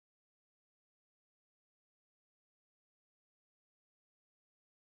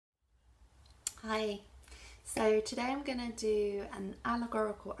Hi. So today I'm going to do an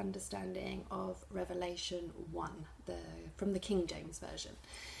allegorical understanding of Revelation 1 from the King James Version.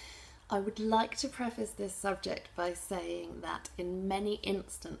 I would like to preface this subject by saying that in many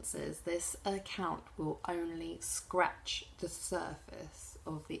instances this account will only scratch the surface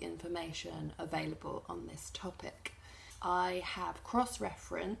of the information available on this topic. I have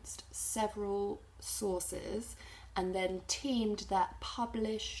cross-referenced several sources and then teamed that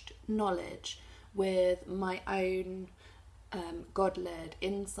published knowledge with my own God-led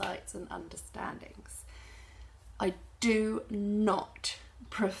insights and understandings. I do not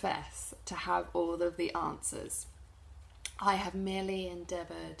profess to have all of the answers. I have merely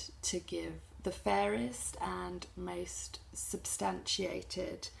endeavoured to give the fairest and most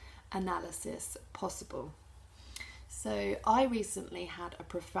substantiated analysis possible. So I recently had a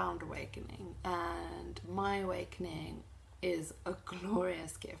profound awakening, and my awakening is a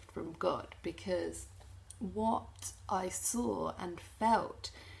glorious gift from God, because what I saw and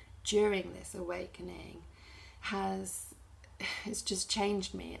felt during this awakening it's just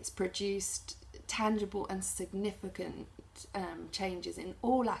changed me. It's produced tangible and significant changes in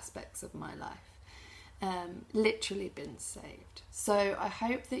all aspects of my life. Literally been saved. So I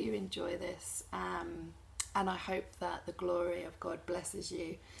hope that you enjoy this, and I hope that the glory of God blesses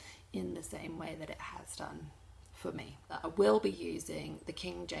you in the same way that it has done for me. I will be using the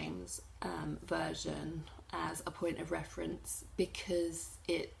King James version as a point of reference because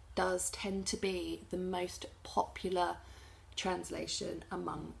it does tend to be the most popular translation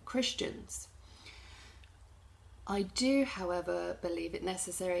among Christians. I do, however, believe it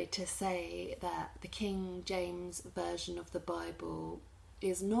necessary to say that the King James version of the Bible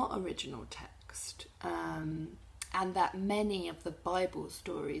is not original text, and that many of the Bible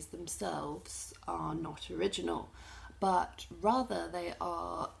stories themselves are not original, but rather they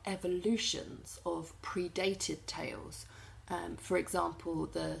are evolutions of predated tales. For example,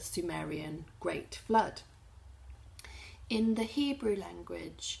 the Sumerian Great Flood. In the Hebrew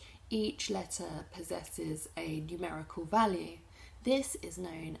language, each letter possesses a numerical value. This is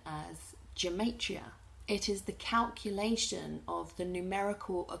known as gematria. It is the calculation of the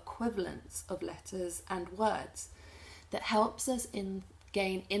numerical equivalents of letters and words that helps us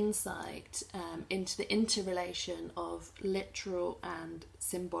gain insight into the interrelation of literal and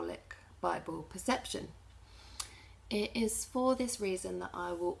symbolic Bible perception. It is for this reason that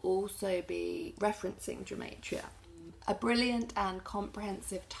I will also be referencing gematria, a brilliant and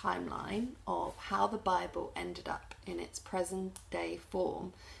comprehensive timeline of how the Bible ended up in its present day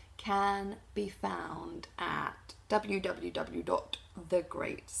form can be found at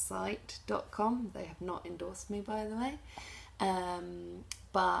www.thegreatsite.com. They have not endorsed me, by the way,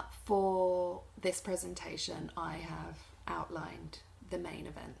 but for this presentation I have outlined the main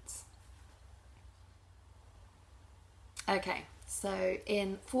events. Okay, so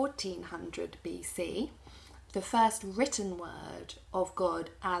in 1400 BC, the first written word of God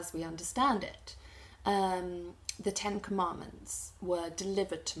as we understand it, the Ten Commandments, were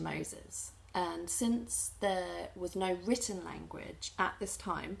delivered to Moses. And since there was no written language at this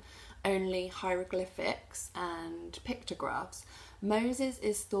time, only hieroglyphics and pictographs, Moses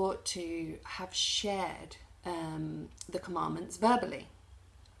is thought to have shared the commandments verbally.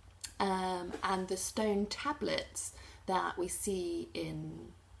 And the stone tablets that we see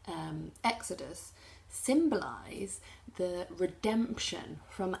in Exodus symbolize the redemption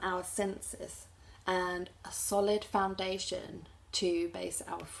from our senses and a solid foundation to base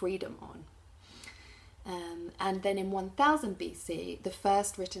our freedom on. And then in 1000 BC, the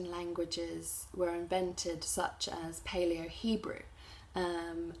first written languages were invented, such as Paleo-Hebrew.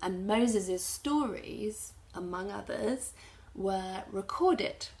 And Moses' stories, among others, were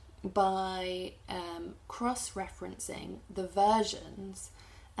recorded by cross-referencing the versions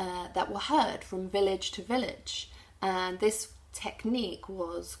that were heard from village to village. And this technique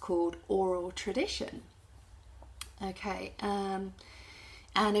was called oral tradition. Okay, and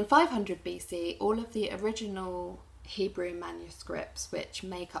in 500 BC, all of the original Hebrew manuscripts, which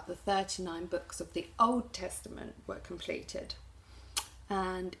make up the 39 books of the Old Testament, were completed.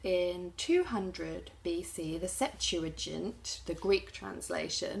 And in 200 BC, the Septuagint, the Greek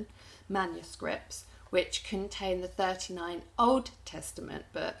translation, manuscripts, which contain the 39 Old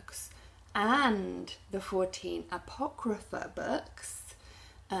Testament books and the 14 Apocrypha books,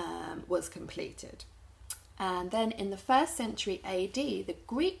 was completed. And then in the 1st century AD, the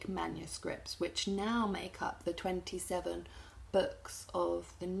Greek manuscripts, which now make up the 27 books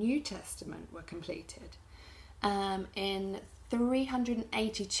of the New Testament, were completed. In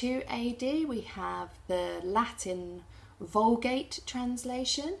 382 AD, we have the Latin Vulgate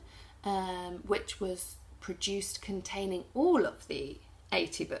translation, which was produced containing all of the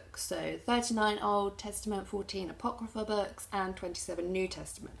 80 books, so 39 Old Testament, 14 Apocrypha books, and 27 New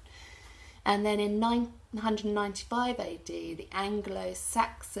Testament. And then in 995 AD, the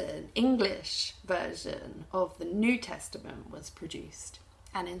Anglo-Saxon English version of the New Testament was produced.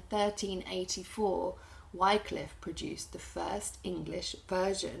 And in 1384, Wycliffe produced the first English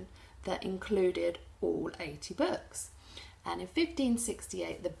version that included all 80 books. And in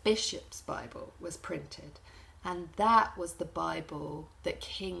 1568, the Bishop's Bible was printed. And that was the Bible that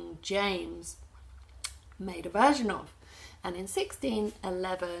King James made a version of. And in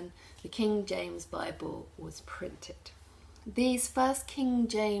 1611, the King James Bible was printed. These first King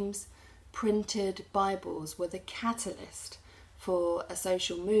James printed Bibles were the catalyst for a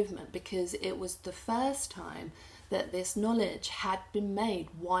social movement, because it was the first time that this knowledge had been made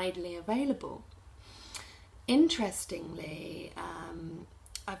widely available. Interestingly,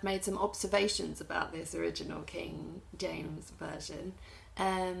 I've made some observations about this original King James version.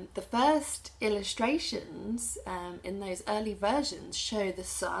 The first illustrations in those early versions show the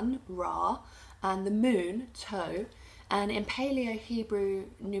sun, Ra, and the moon, To, and in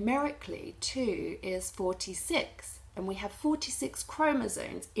Paleo-Hebrew numerically 2 is 46, and we have 46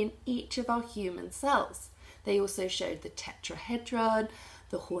 chromosomes in each of our human cells. They also showed the tetrahedron,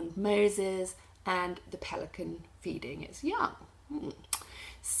 the horned Moses, and the pelican feeding its young.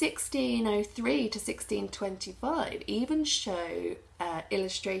 1603 to 1625 even show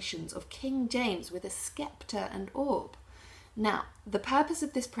illustrations of King James with a scepter and orb. Now, the purpose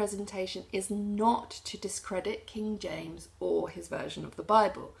of this presentation is not to discredit King James or his version of the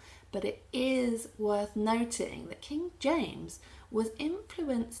Bible, but it is worth noting that King James was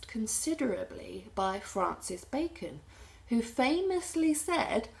influenced considerably by Francis Bacon, who famously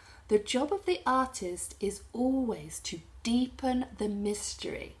said, "The job of the artist is always to deepen the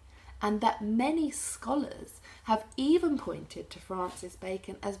mystery," and that many scholars have even pointed to Francis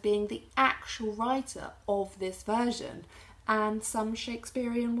Bacon as being the actual writer of this version and some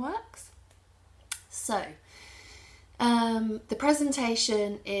Shakespearean works. So, the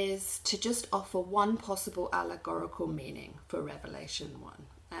presentation is to just offer one possible allegorical meaning for Revelation 1.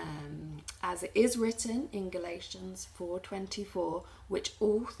 As it is written in Galatians 4:24, which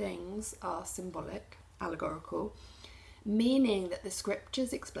all things are symbolic, allegorical, meaning that the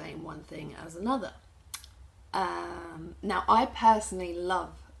scriptures explain one thing as another. Now, I personally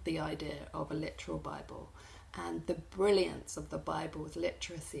love the idea of a literal Bible, and the brilliance of the Bible's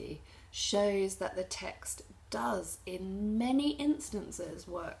literacy shows that the text does, in many instances,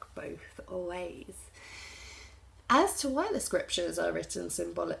 work both ways. As to why the scriptures are written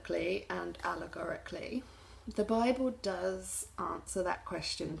symbolically and allegorically, the Bible does answer that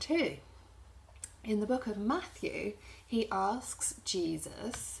question too. In the book of Matthew, he asks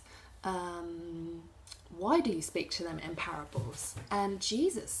Jesus, "Why do you speak to them in parables?" And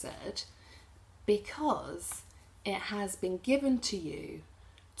Jesus said, "Because it has been given to you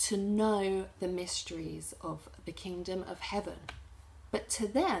to know the mysteries of the kingdom of heaven, but to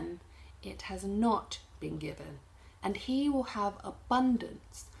them it has not been given. And he will have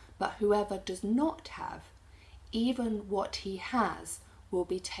abundance, but whoever does not have, even what he has will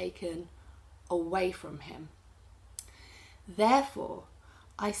be taken away from him. Therefore,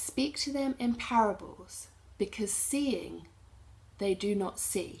 I speak to them in parables, because seeing they do not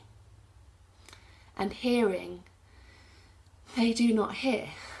see, and hearing they do not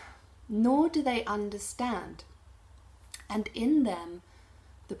hear, nor do they understand. And in them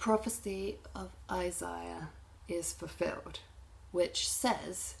the prophecy of Isaiah is fulfilled, which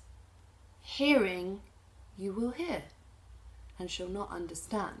says, hearing you will hear, and shall not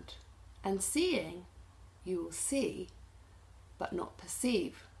understand, and seeing you will see, but not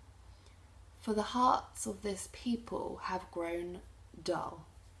perceive. For the hearts of this people have grown dull.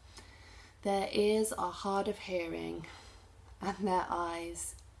 Their ears are hard of hearing, and their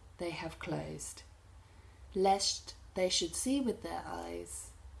eyes they have closed, lest they should see with their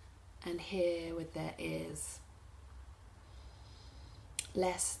eyes and hear with their ears,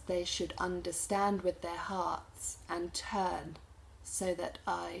 lest they should understand with their hearts and turn, so that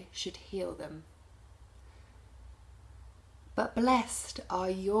I should heal them. But blessed are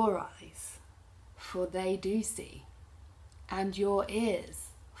your eyes, for they do see, and your ears,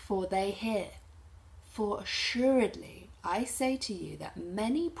 for they hear. For assuredly I say to you that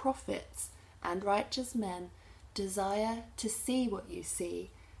many prophets and righteous men desire to see what you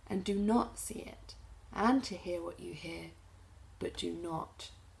see, and do not see it, and to hear what you hear, but do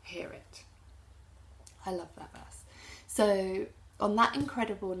not hear it." I love that verse. So on that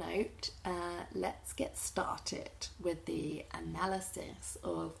incredible note, let's get started with the analysis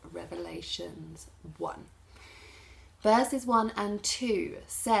of Revelations 1. Verses 1 and 2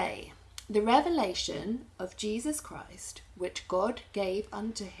 say, "The revelation of Jesus Christ, which God gave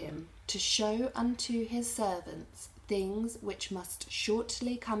unto him to show unto his servants things which must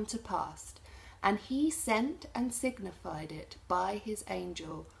shortly come to pass, and he sent and signified it by his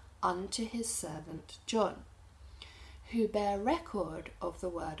angel unto his servant John, who bear record of the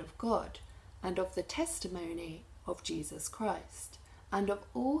word of God, and of the testimony of Jesus Christ, and of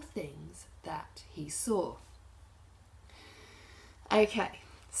all things that he saw." Okay,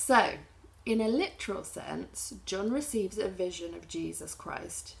 so in a literal sense, John receives a vision of Jesus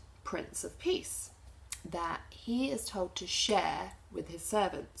Christ, Prince of Peace, that he is told to share with his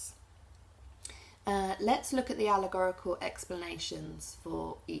servants. Let's look at the allegorical explanations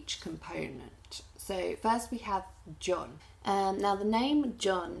for each component. So first we have John. Now the name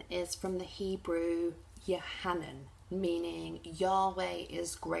John is from the Hebrew Yohanan, meaning Yahweh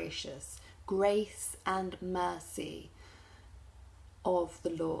is gracious, grace and mercy of the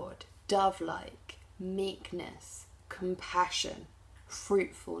Lord, dove-like, meekness, compassion,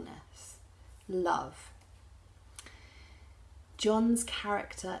 fruitfulness, love. John's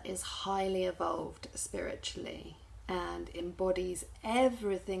character is highly evolved spiritually and embodies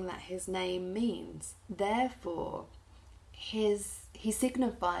everything that his name means. Therefore, he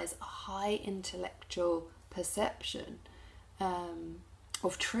signifies a high intellectual perception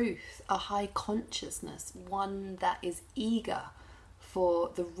of truth, a high consciousness, one that is eager for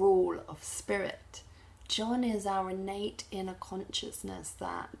the rule of spirit. John is our innate inner consciousness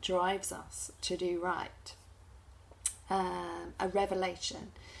that drives us to do right. A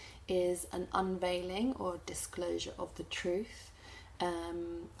revelation is an unveiling or disclosure of the truth,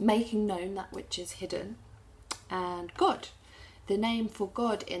 making known that which is hidden. And God, the name for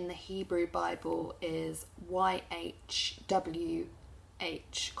God in the Hebrew Bible is YHWH,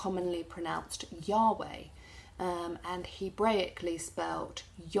 commonly pronounced Yahweh, and Hebraically spelled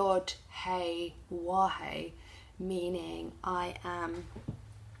Yod He Wahe, meaning I am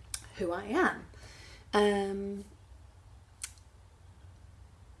who I am.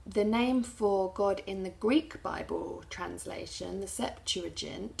 The name for God in the Greek Bible translation, the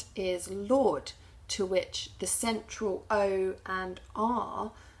Septuagint, is Lord, to which the central O and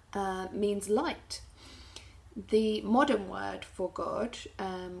R means light. The modern word for God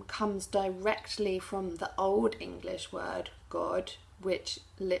comes directly from the Old English word God, which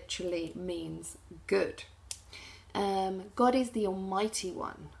literally means good. God is the Almighty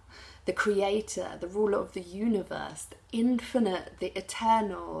One, the Creator, the ruler of the universe, the infinite, the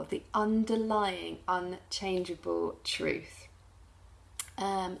eternal, the underlying, unchangeable truth.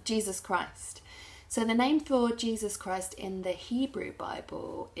 Jesus Christ. So the name for Jesus Christ in the Hebrew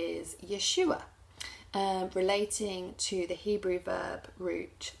Bible is Yeshua, relating to the Hebrew verb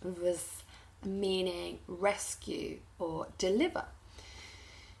root vz, meaning rescue or deliver.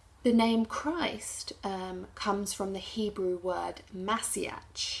 The name Christ comes from the Hebrew word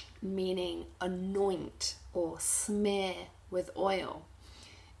Masiach, meaning anoint or smear with oil.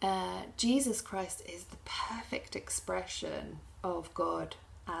 Jesus Christ is the perfect expression of God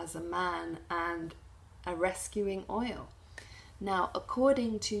as a man and a rescuing oil. Now,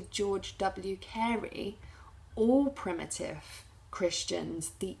 according to George W. Carey, all primitive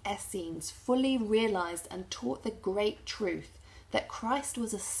Christians, the Essenes, fully realized and taught the great truth that Christ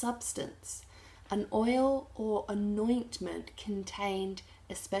was a substance, an oil or anointment contained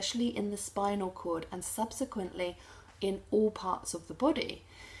especially in the spinal cord and subsequently in all parts of the body,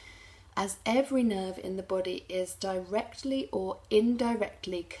 as every nerve in the body is directly or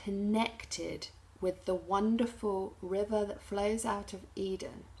indirectly connected with the wonderful river that flows out of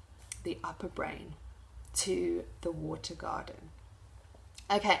Eden, the upper brain, to the water garden.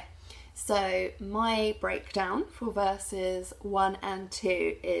 Okay, so my breakdown for verses 1 and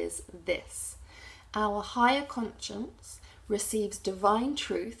 2 is this. Our higher conscience receives divine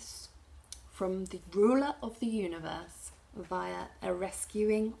truths from the ruler of the universe via a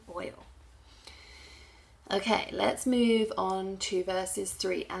rescuing oil. Okay, let's move on to verses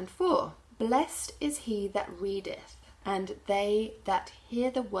 3 and 4. Blessed is he that readeth, and they that hear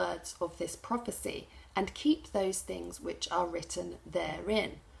the words of this prophecy, and keep those things which are written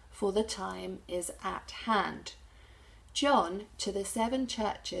therein, for the time is at hand. John, to the 7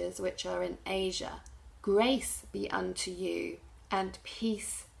 churches which are in Asia, grace be unto you, and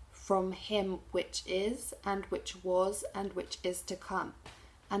peace from him which is, and which was, and which is to come,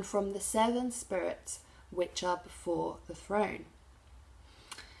 and from the 7 spirits which are before the throne.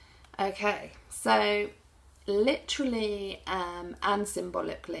 Okay, so literally and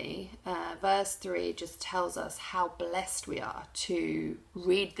symbolically, verse 3 just tells us how blessed we are to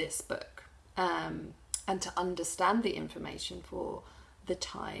read this book and to understand the information, for the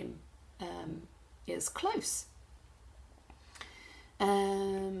time is close.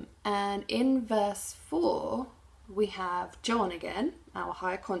 And in verse 4 we have John again, our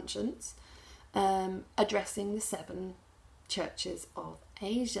higher conscience, addressing the 7 churches of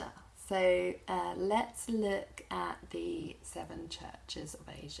Asia. So let's look at the 7 churches of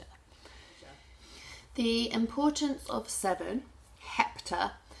Asia. The importance of 7,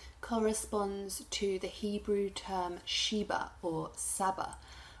 hepta, corresponds to the Hebrew term sheba or saba,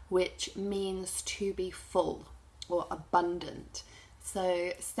 which means to be full or abundant.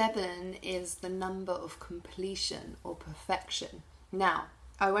 So 7 is the number of completion or perfection. Now,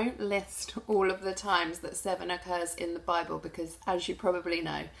 I won't list all of the times that 7 occurs in the Bible because, as you probably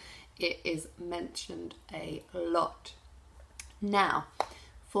know, it is mentioned a lot. Now,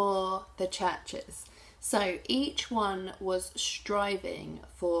 for the churches. So each one was striving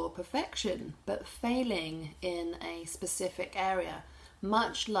for perfection, but failing in a specific area,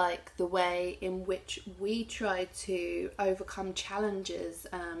 much like the way in which we try to overcome challenges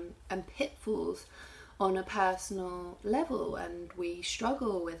and pitfalls on a personal level, and we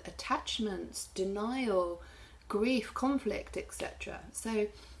struggle with attachments, denial, grief, conflict, etc. So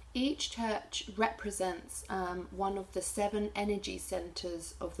each church represents one of the 7 energy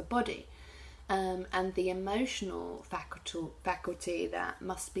centers of the body, and the emotional faculty that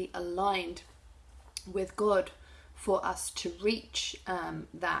must be aligned with God for us to reach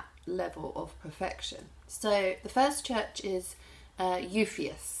that level of perfection. So the first church is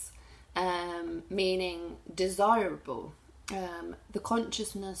Eupheus, meaning desirable, the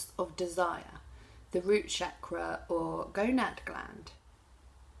consciousness of desire, the root chakra or gonad gland.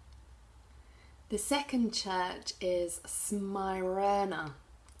 The second church is Smyrna,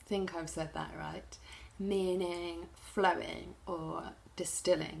 I think I've said that right, meaning flowing or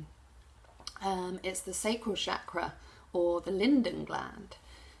distilling. It's the sacral chakra or the linden gland.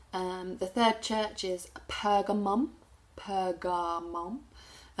 The third church is Pergamum,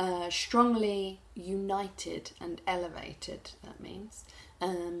 strongly united and elevated, that means.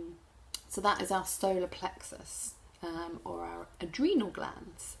 So that is our solar plexus, or our adrenal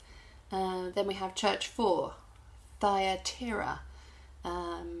glands. Then we have church 4, Thyatira,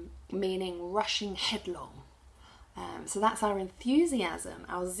 meaning rushing headlong. So that's our enthusiasm,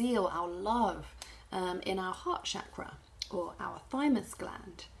 our zeal, our love in our heart chakra or our thymus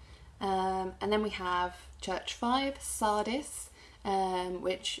gland. And then we have church 5, Sardis,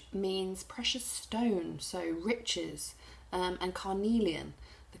 which means precious stone, so riches, and carnelian,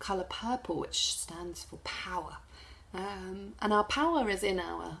 the colour purple, which stands for power. And our power is in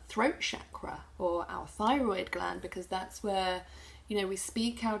our throat chakra or our thyroid gland, because that's where, we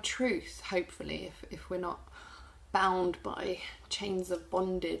speak our truth, hopefully, if we're not bound by chains of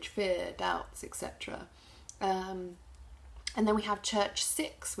bondage, fear, doubts, etc. And then we have church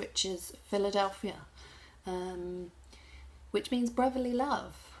 6, which is Philadelphia, which means brotherly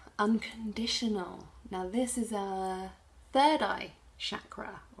love, unconditional. Now this is our third eye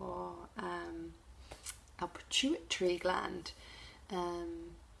chakra, or our pituitary gland.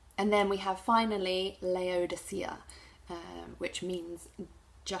 And then we have finally Laodicea, which means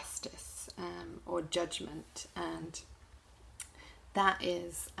justice or judgment, and that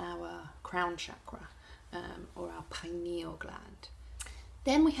is our crown chakra, or our pineal gland.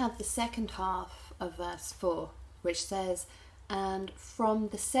 Then we have the second half of verse 4, which says, and from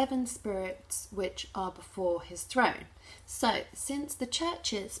the 7 spirits which are before his throne. So since the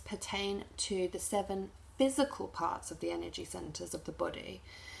churches pertain to the 7 physical parts of the energy centers of the body,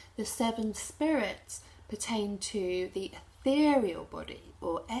 the 7 spirits pertain to the ethereal body,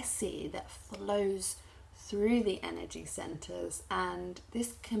 or esse, that flows through the energy centers, and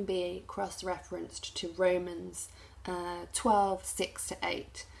this can be cross-referenced to Romans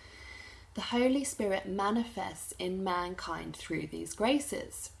 12:6-8. The Holy Spirit manifests in mankind through these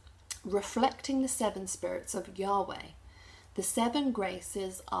graces, reflecting the 7 spirits of Yahweh. The 7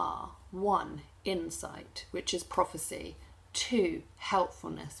 graces are 1, insight, which is prophecy; 2,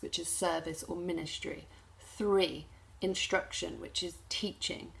 helpfulness, which is service or ministry; 3, instruction, which is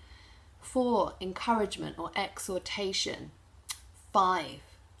teaching; 4, encouragement or exhortation; 5,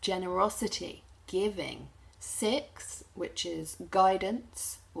 generosity, giving; 6, which is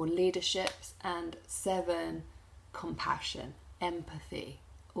guidance or leadership; and 7, compassion, empathy,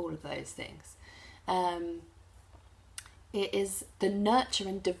 all of those things. It is the nurture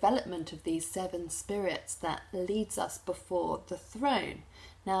and development of these 7 spirits that leads us before the throne.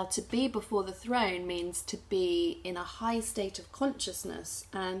 Now, to be before the throne means to be in a high state of consciousness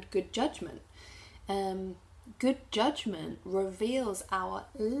and good judgment. Good judgment reveals our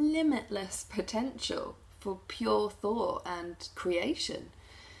limitless potential for pure thought and creation.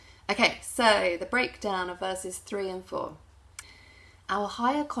 Okay, so the breakdown of verses 3 and 4. Our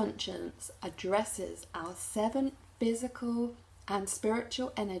higher conscience addresses our 7 physical and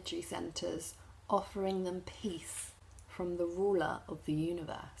spiritual energy centers, offering them peace from the ruler of the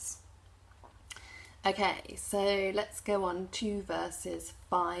universe. Okay, so let's go on to verses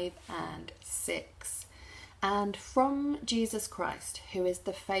 5 and 6. And from Jesus Christ, who is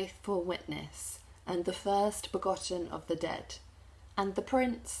the faithful witness, and the first begotten of the dead, and the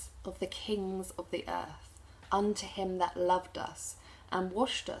prince of the kings of the earth, unto him that loved us, and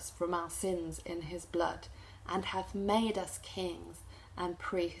washed us from our sins in his blood, and hath made us kings and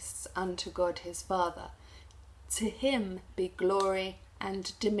priests unto God his Father. To him be glory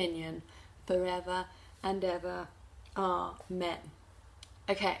and dominion forever and ever. Amen.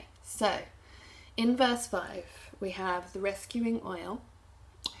 Okay, so in verse 5 we have the rescuing oil,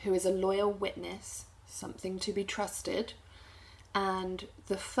 who is a loyal witness, something to be trusted, and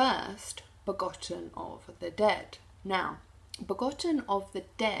the first begotten of the dead. Now, begotten of the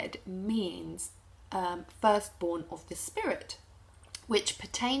dead means firstborn of the Spirit, which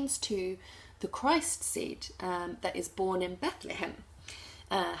pertains to the Christ seed that is born in Bethlehem,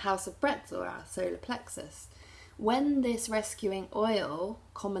 house of bread, or our solar plexus. When this rescuing oil,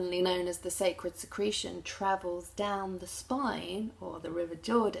 commonly known as the sacred secretion, travels down the spine, or the River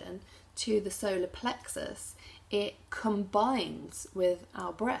Jordan, to the solar plexus, it combines with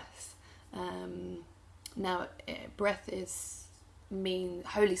our breath. Now, breath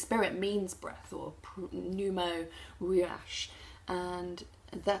Holy Spirit means breath, or pneumo ruach, and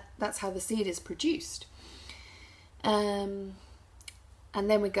that's how the seed is produced. And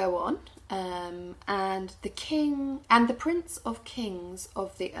then we go on, and the king and the prince of kings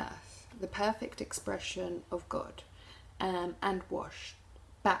of the earth, the perfect expression of God, and washed,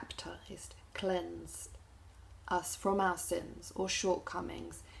 baptized, cleansed us from our sins or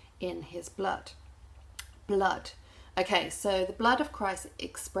shortcomings in his blood. Blood. Okay, so the blood of Christ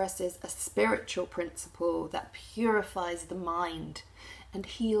expresses a spiritual principle that purifies the mind and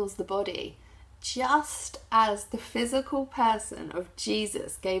heals the body, just as the physical person of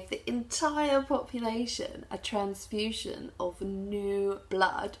Jesus gave the entire population a transfusion of new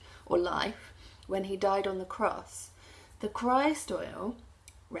blood or life when he died on the cross. The Christ oil,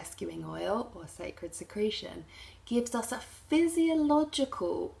 rescuing oil or sacred secretion, gives us a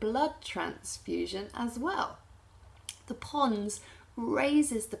physiological blood transfusion as well. The pons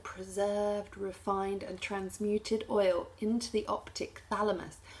raises the preserved, refined and transmuted oil into the optic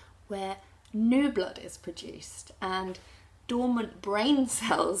thalamus, where new blood is produced and dormant brain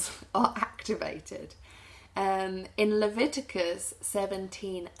cells are activated. In Leviticus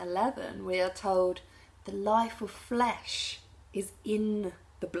 17:11 we are told the life of flesh is in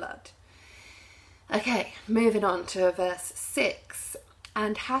the blood. Okay, moving on to verse 6.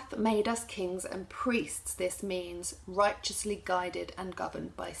 And hath made us kings and priests. This means righteously guided and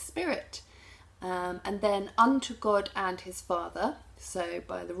governed by spirit. And then unto God and his Father, so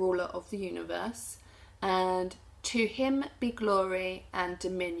by the ruler of the universe, and to him be glory and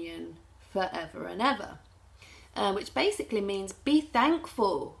dominion forever and ever. Which basically means be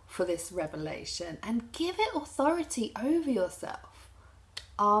thankful for this revelation and give it authority over yourself.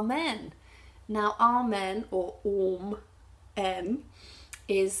 Amen. Now, amen, or om,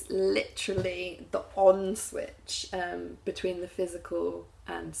 is literally the on switch between the physical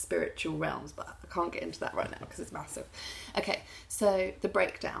and spiritual realms, but I can't get into that right now because it's massive. Okay, so the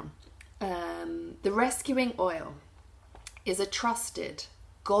breakdown. The rescuing oil is a trusted,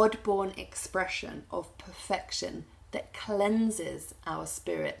 God-born expression of perfection that cleanses our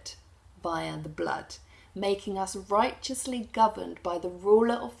spirit via the blood, making us righteously governed by the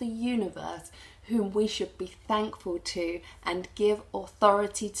ruler of the universe, whom we should be thankful to and give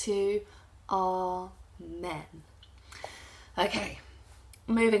authority to. Amen. Okay,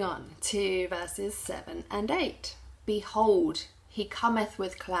 moving on to verses 7 and 8. Behold, he cometh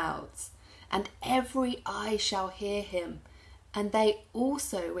with clouds, and every eye shall hear him, and they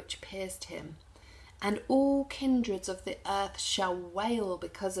also which pierced him. And all kindreds of the earth shall wail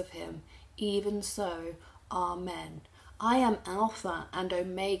because of him. Even so, Amen. I am Alpha and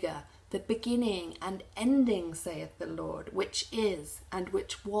Omega, the beginning and ending, saith the Lord, which is, and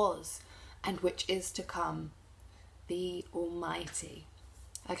which was, and which is to come, the Almighty.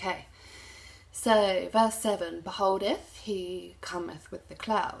 Okay, so verse 7, beholdeth, he cometh with the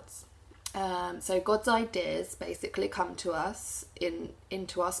clouds. So God's ideas basically come to us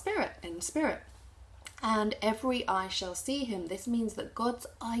into our spirit, in spirit. And every eye shall see him. This means that God's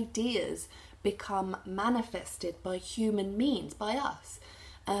ideas become manifested by human means, by us.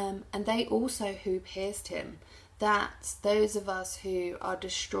 And they also who pierced him. That's those of us who are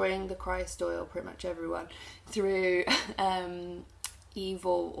destroying the Christ oil, pretty much everyone, through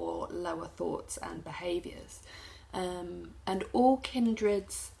evil or lower thoughts and behaviours. And all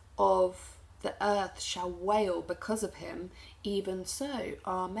kindreds of the earth shall wail because of him, even so,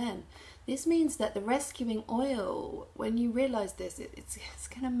 amen. This means that the rescuing oil, when you realise this, it's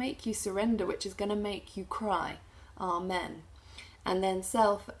going to make you surrender, which is going to make you cry, amen. And then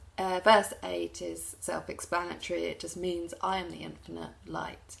verse 8 is self-explanatory. It just means I am the infinite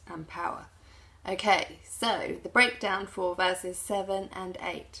light and power. Okay, so the breakdown for verses 7 and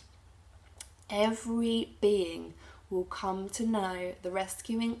 8. Every being will come to know the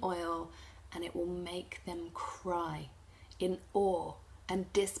rescuing oil, and it will make them cry in awe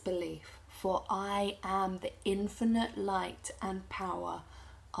and disbelief, for I am the infinite light and power.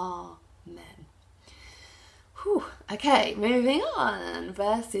 Amen. Whew. Okay, moving on.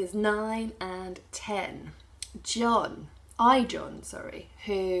 Verses 9 and 10. John,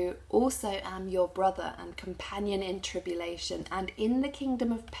 who also am your brother and companion in tribulation and in the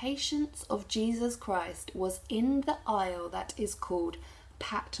kingdom of patience of Jesus Christ, was in the isle that is called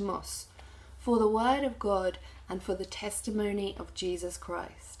Patmos, for the word of God and for the testimony of Jesus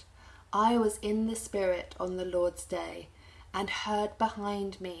Christ. I was in the Spirit on the Lord's day, and heard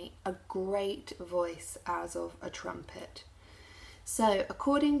behind me a great voice as of a trumpet. So,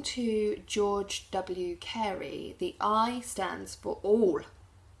 according to George W. Carey, the I stands for all,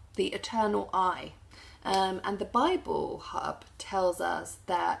 the eternal I. And the Bible Hub tells us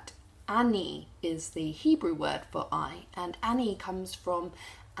that Ani is the Hebrew word for I, and Ani comes from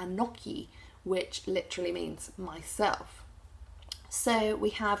Anoki, which literally means myself. So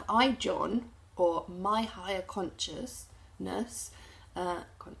we have I, John, or my higher consciousness,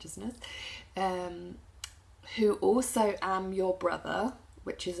 who also am your brother,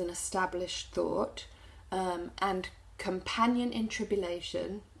 which is an established thought, and companion in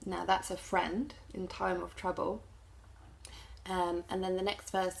tribulation. Now that's a friend in time of trouble. And then the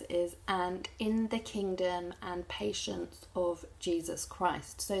next verse is, and in the kingdom and patience of Jesus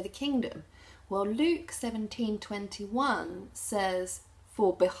Christ. So the kingdom. Well, Luke 17:21 says,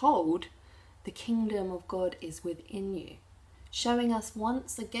 for behold, the kingdom of God is within you. Showing us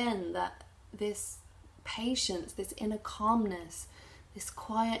once again that this patience, this inner calmness, this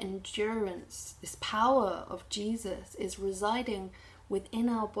quiet endurance, this power of Jesus is residing within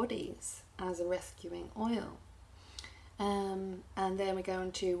our bodies as a rescuing oil. And then we go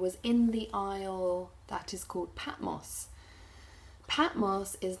into, was in the isle that is called Patmos.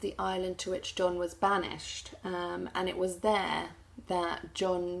 Patmos is the island to which John was banished, and it was there that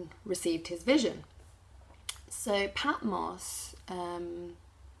John received his vision. So Patmos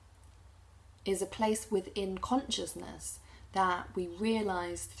is a place within consciousness that we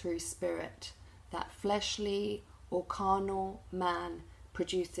realize through spirit, that fleshly or carnal man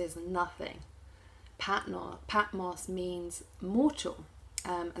produces nothing. Patmos means mortal,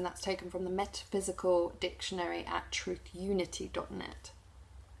 and that's taken from the Metaphysical Dictionary at truthunity.net.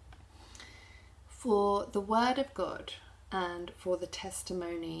 For the word of God and for the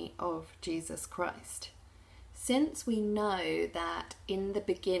testimony of Jesus Christ. Since we know that in the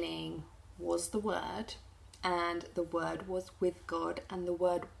beginning was the Word, and the Word was with God, and the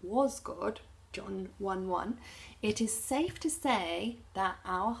Word was God, John 1:1, it is safe to say that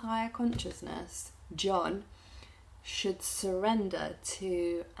our higher consciousness, John, should surrender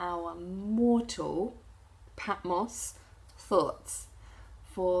to our mortal, Patmos, thoughts,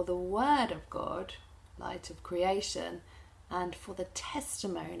 for the Word of God, light of creation, and for the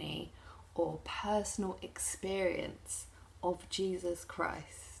testimony or personal experience of Jesus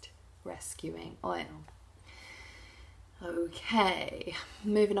Christ, rescuing oil. Okay,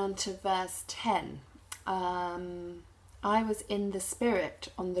 moving on to verse 10. I was in the Spirit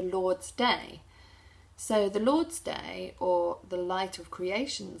on the Lord's day. So the Lord's day, or the light of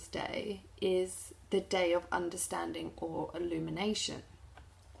creation's day, is the day of understanding or illumination.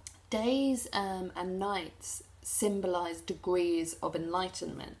 Days and nights symbolize degrees of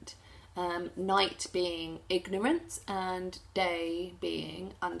enlightenment. Night being ignorance and day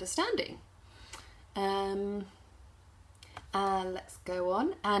being understanding. Let's go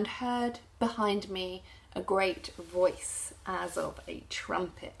on. And heard behind me a great voice as of a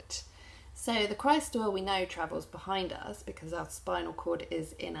trumpet. So the Christ oil we know travels behind us because our spinal cord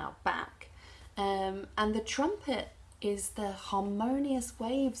is in our back. And the trumpet is the harmonious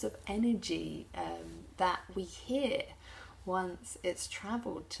waves of energy that we hear once it's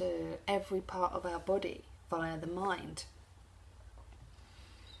travelled to every part of our body via the mind.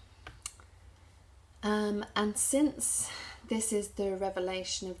 And since this is the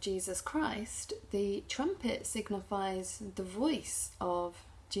revelation of Jesus Christ, the trumpet signifies the voice of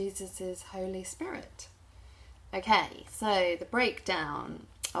Jesus's Holy Spirit. Okay, so the breakdown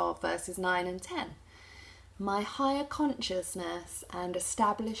of verses 9 and 10. My higher consciousness and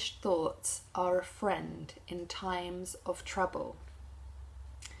established thoughts are a friend in times of trouble.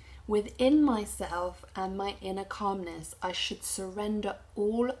 Within myself and my inner calmness, I should surrender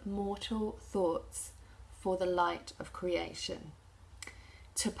all mortal thoughts for the light of creation,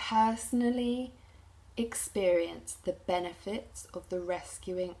 to personally experience the benefits of the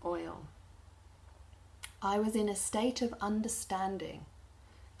rescuing oil. I was in a state of understanding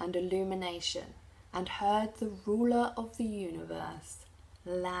and illumination and heard the ruler of the universe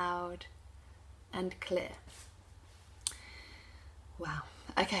loud and clear. Wow.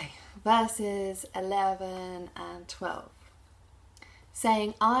 Okay, verses 11 and 12.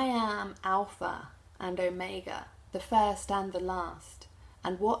 Saying, I am Alpha and Omega, the first and the last,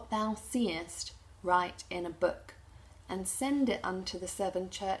 and what thou seest write in a book, and send it unto the 7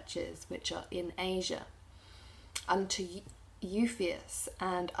 churches which are in Asia, unto Ephesus,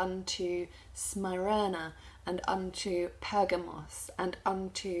 and unto Smyrna, and unto Pergamos, and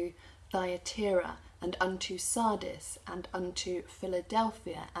unto Thyatira, and unto Sardis, and unto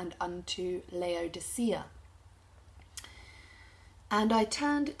Philadelphia, and unto Laodicea. And I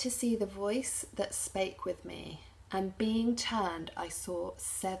turned to see the voice that spake with me, and being turned I saw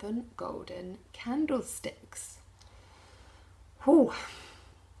 7 golden candlesticks. Whew.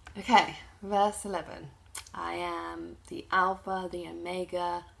 Okay, verse 11. I am the Alpha, the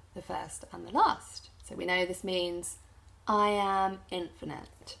Omega, the first and the last. So we know this means I am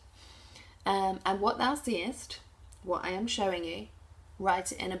infinite. And what thou seest, what I am showing you,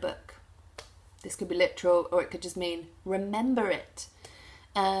 write it in a book. This could be literal, or it could just mean remember it.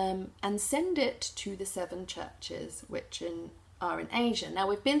 And send it to the 7 churches which are in Asia. Now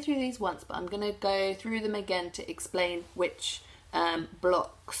we've been through these once, but I'm going to go through them again to explain which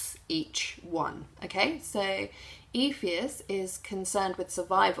blocks each one. Okay, so Ephesus is concerned with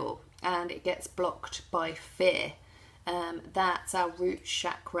survival, and it gets blocked by fear. That's our root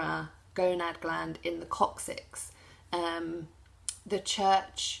chakra, gonad gland in the coccyx. The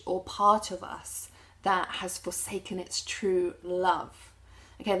church, or part of us, that has forsaken its true love.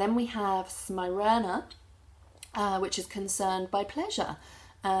 Okay, then we have Smyrna, which is concerned by pleasure,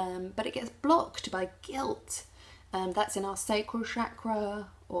 but it gets blocked by guilt. That's in our sacral chakra,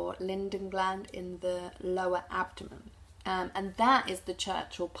 or linden gland in the lower abdomen. And that is the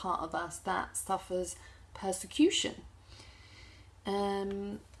church, or part of us, that suffers persecution.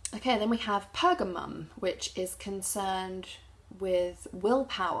 Okay, then we have Pergamum, which is concerned with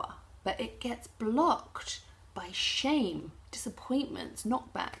willpower, but it gets blocked by shame, disappointments,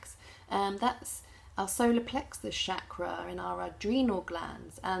 knockbacks. That's our solar plexus chakra in our adrenal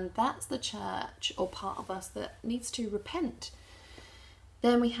glands, and that's the church, or part of us, that needs to repent.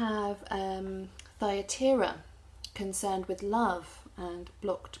 Then we have Thyatira, concerned with love and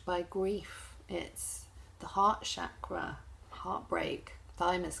blocked by grief. It's the heart chakra, heartbreak,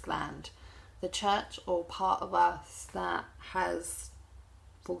 thymus gland, the church, or part of us, that has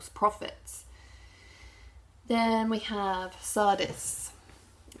false prophets. Then we have Sardis.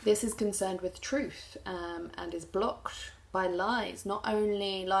 This is concerned with truth, and is blocked by lies, not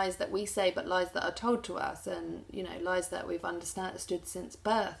only lies that we say, but lies that are told to us, and lies that we've understood since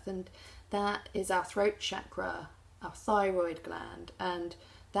birth. And that is our throat chakra, our thyroid gland, and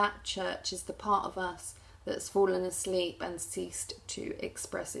that church is the part of us that's fallen asleep and ceased to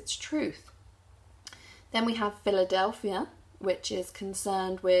express its truth. Then we have Philadelphia, which is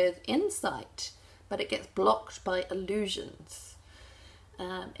concerned with insight, but it gets blocked by illusions.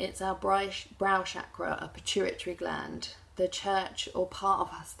 It's our brow chakra, our pituitary gland, the church, or part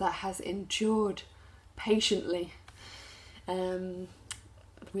of us, that has endured patiently. We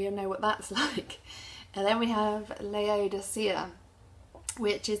all know what that's like. And then we have Laodicea,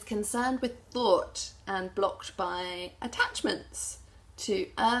 which is concerned with thought and blocked by attachments to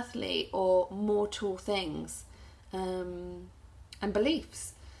earthly or mortal things, and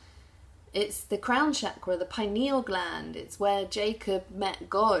beliefs. It's the crown chakra, the pineal gland. It's where Jacob met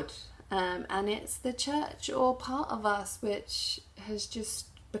God, and it's the church, or part of us, which has just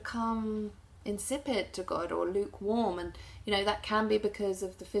become insipid to God, or lukewarm. And that can be because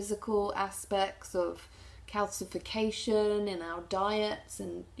of the physical aspects of calcification in our diets,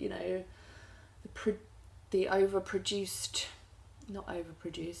 and the the overproduced, not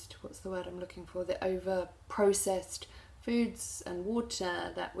overproduced, what's the word I'm looking for? The over processed foods and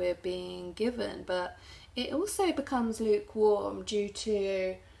water that we're being given. But it also becomes lukewarm due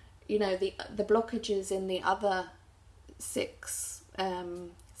to, you know, the blockages in the other 6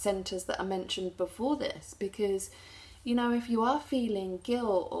 centers that I mentioned before this. Because, you know, if you are feeling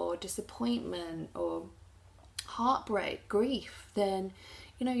guilt or disappointment or heartbreak, grief, then,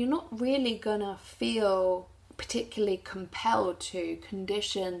 you know, you're not really gonna feel particularly compelled to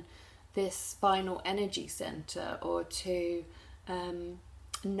condition this spinal energy center or to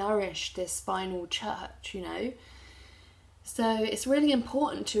nourish this spinal church, you know. So it's really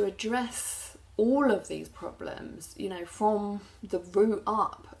important to address all of these problems, you know, from the root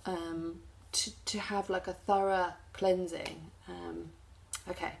up, to have like a thorough cleansing.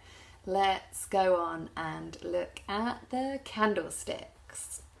 Okay, let's go on and look at the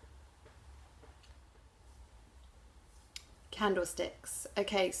candlesticks. Candlesticks.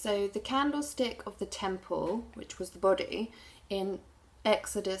 Okay, so the candlestick of the temple, which was the body, in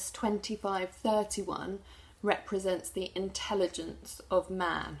Exodus 25:31 represents the intelligence of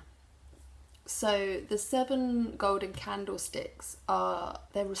man. So the 7 golden candlesticks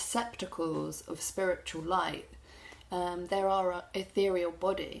they're receptacles of spiritual light. They are an ethereal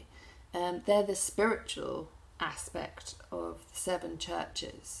body. They're the spiritual aspect of the 7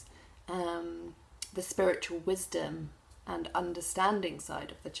 churches, the spiritual wisdom and understanding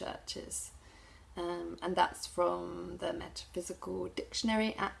side of the churches. And that's from the Metaphysical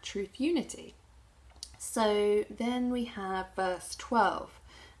Dictionary at Truth Unity. So then we have verse 12.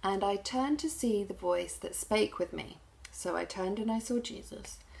 And I turned to see the voice that spake with me. So I turned and I saw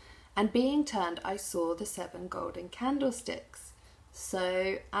Jesus. And being turned, I saw the 7 golden candlesticks.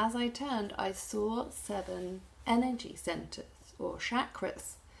 So as I turned, I saw 7 energy centers or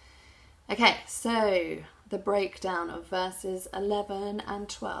chakras. Okay, so the breakdown of verses 11 and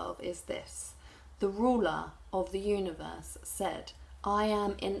 12 is this. The ruler of the universe said, I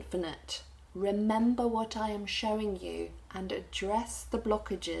am infinite. Remember what I am showing you and address the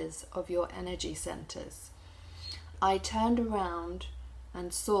blockages of your energy centers. I turned around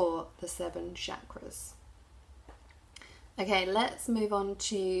and saw the 7 chakras. Okay, let's move on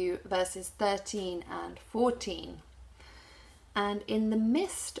to verses 13 and 14. And in the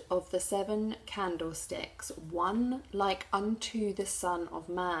midst of the 7 candlesticks, one like unto the Son of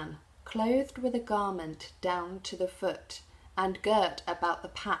Man, clothed with a garment down to the foot, and girt about the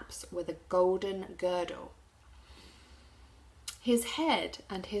paps with a golden girdle. His head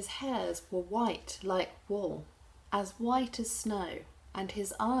and his hairs were white like wool, as white as snow, and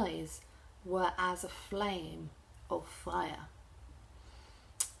his eyes were as a flame of fire.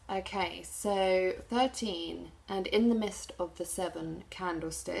 Okay, so 13, and in the midst of the 7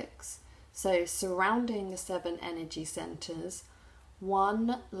 candlesticks, so surrounding the 7 energy centers,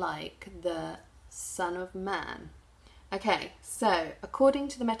 one like the Son of Man. Okay, so according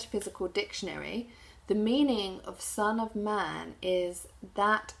to the Metaphysical Dictionary, the meaning of Son of Man is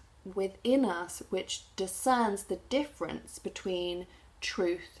that within us which discerns the difference between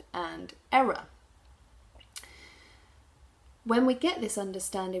truth and error. When we get this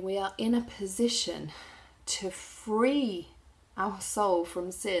understanding, we are in a position to free our soul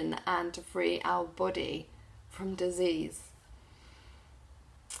from sin and to free our body from disease.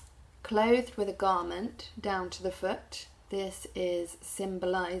 Clothed with a garment down to the foot, this is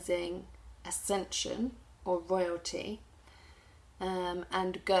symbolizing ascension or royalty,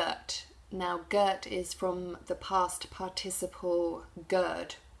 and girt. Now, girt is from the past participle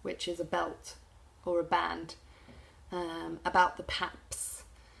gird, which is a belt or a band, about the paps.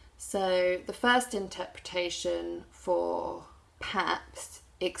 So the first interpretation for paps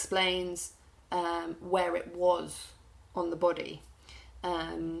explains where it was on the body.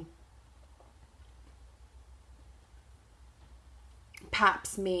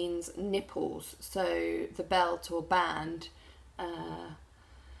 Paps means nipples, so the belt or band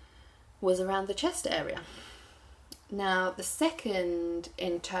was around the chest area. Now, the second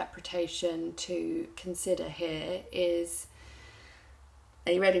interpretation to consider here is,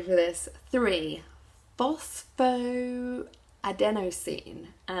 are you ready for this? 3, phosphoadenosine,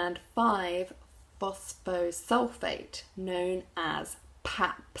 and 5, phosphosulfate, known as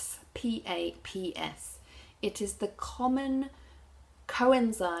PAPS, P-A-P-S. It is the common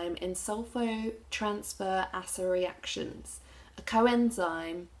coenzyme in sulfotransferase reactions. A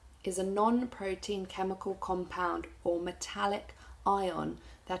coenzyme is a non-protein chemical compound or metallic ion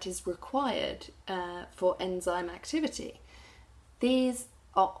that is required for enzyme activity. These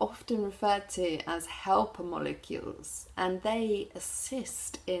are often referred to as helper molecules, and they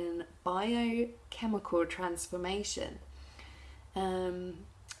assist in biochemical transformation.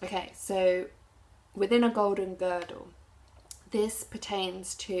 Okay, so within a golden girdle, this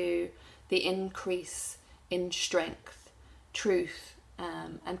pertains to the increase in strength, truth,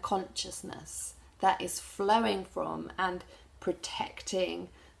 and consciousness that is flowing from and protecting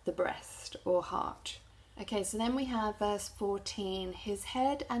the breast or heart. Okay, so then we have verse 14. His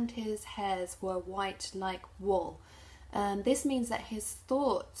head and his hairs were white like wool. This means that his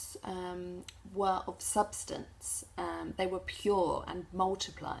thoughts were of substance. They were pure and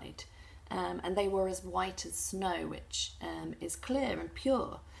multiplied. And they were as white as snow, which is clear and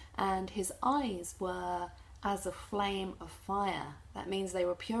pure. And his eyes were as a flame of fire. That means they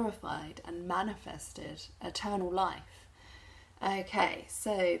were purified and manifested eternal life. Okay,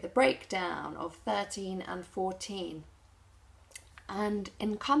 so the breakdown of 13 and 14. And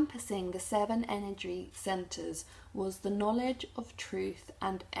encompassing the 7 energy centers was the knowledge of truth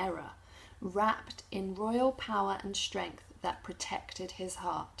and error, wrapped in royal power and strength that protected his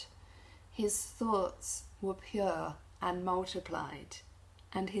heart. His thoughts were pure and multiplied,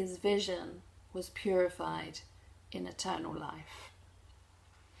 and his vision was purified in eternal life.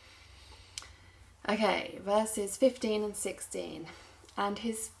 Okay, verses 15 and 16. And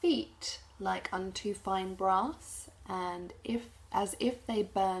his feet like unto fine brass, and as if they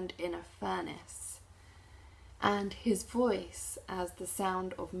burned in a furnace, and his voice as the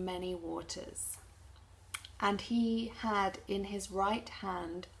sound of many waters. And he had in his right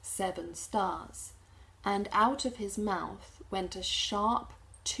hand 7 stars, and out of his mouth went a sharp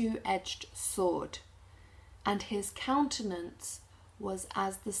 2-edged sword, and his countenance was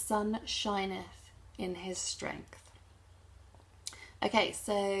as the sun shineth in his strength. Okay,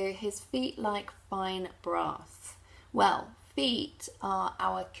 so his feet like fine brass. Well, feet are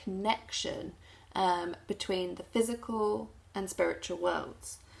our connection between the physical and spiritual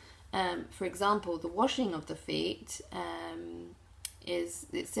worlds. For example, the washing of the feet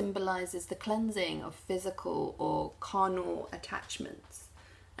it symbolizes the cleansing of physical or carnal attachments.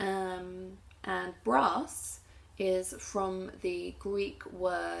 And brass is from the Greek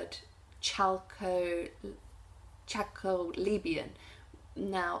word chalcolibyan.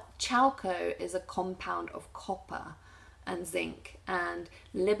 Now, chalco is a compound of copper and zinc, and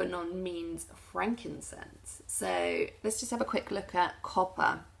Lebanon means frankincense. So let's just have a quick look at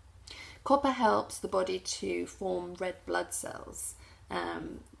copper. Copper helps the body to form red blood cells.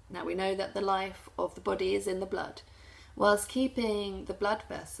 Now we know that the life of the body is in the blood. Whilst keeping the blood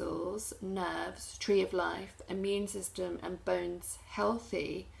vessels, nerves, tree of life, immune system and bones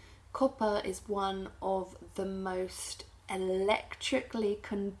healthy, copper is one of the most electrically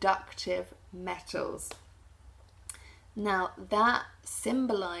conductive metals. Now that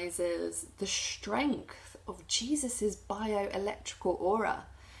symbolizes the strength of Jesus's bioelectrical aura.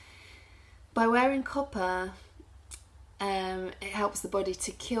 By wearing copper, it helps the body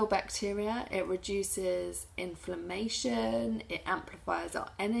to kill bacteria, it reduces inflammation, it amplifies our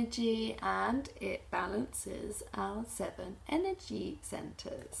energy, and it balances our 7 energy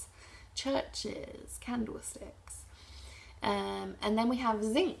centers, churches, candlesticks. And then we have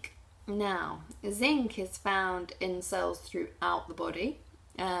zinc. Now, zinc is found in cells throughout the body.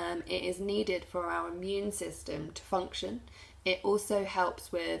 It is needed for our immune system to function. It also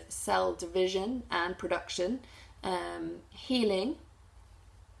helps with cell division and production, healing,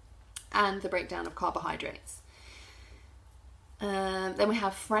 and the breakdown of carbohydrates. Then we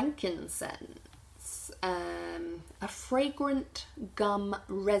have frankincense, a fragrant gum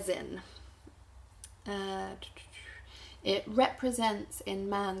resin. It represents in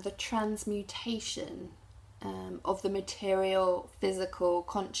man the transmutation of the material, physical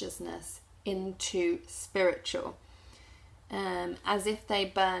consciousness into spiritual. As if they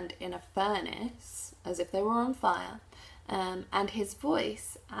burned in a furnace, as if they were on fire, and his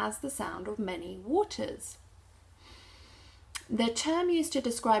voice as the sound of many waters. The term used to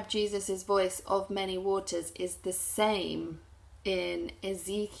describe Jesus' voice of many waters is the same in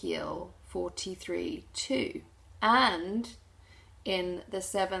Ezekiel 43:2 and in the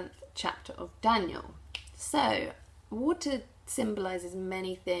 7th chapter of Daniel. So, water symbolizes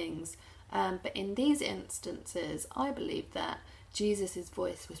many things, but in these instances, I believe that Jesus'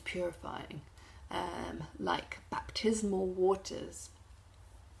 voice was purifying, like baptismal waters.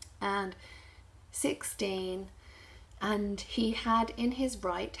 And 16, and he had in his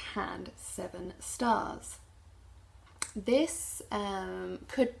right hand 7 stars. This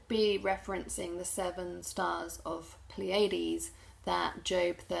could be referencing the 7 stars of Pleiades that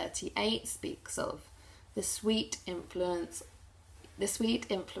Job 38 speaks of, the sweet influence the sweet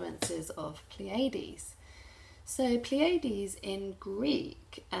influences of Pleiades. So Pleiades in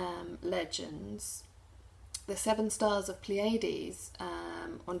Greek legends, the 7 stars of Pleiades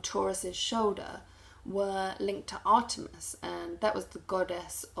on Taurus's shoulder were linked to Artemis, and that was the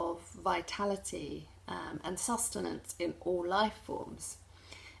goddess of vitality and sustenance in all life forms.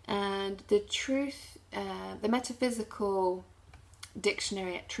 And the metaphysical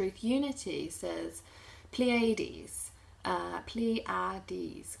dictionary at Truth Unity says Pleiades,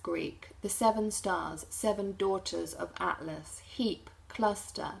 Greek, the 7 stars, 7 daughters of Atlas, heap,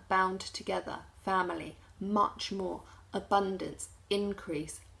 cluster, bound together, family, much more, abundance,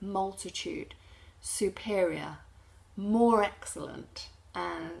 increase, multitude, superior, more excellent,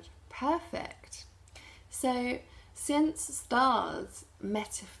 and perfect. So since stars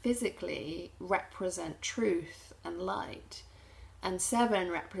metaphysically represent truth and light, and 7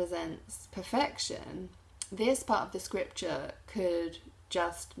 represents perfection, this part of the scripture could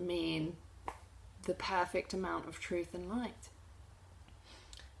just mean the perfect amount of truth and light.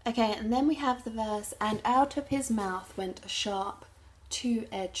 Okay, and then we have the verse, and out of his mouth went a sharp,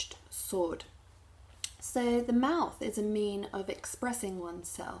 2-edged sword. So the mouth is a mean of expressing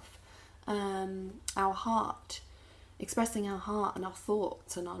oneself, our heart, expressing our heart and our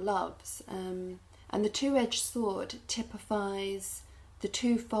thoughts and our loves. And the 2-edged sword typifies the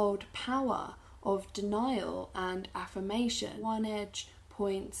twofold power of denial and affirmation. One edge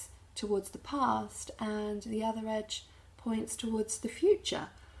points towards the past and the other edge points towards the future.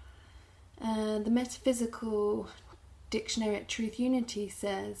 The metaphysical dictionary at Truth Unity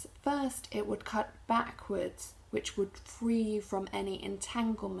says, first it would cut backwards, which would free you from any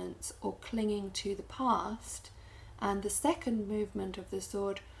entanglements or clinging to the past, and the second movement of the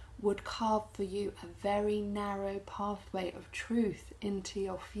sword would carve for you a very narrow pathway of truth into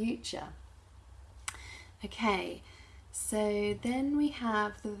your future. Okay, so then we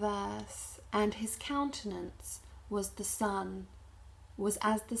have the verse, and his countenance was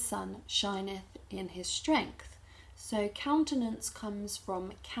as the sun shineth in his strength. So countenance comes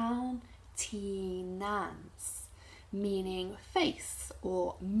from countenance, meaning face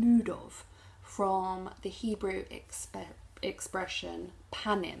or mood of, from the Hebrew expression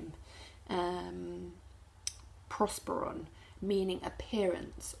panim, prosperon, meaning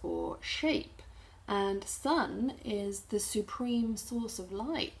appearance or shape. And sun is the supreme source of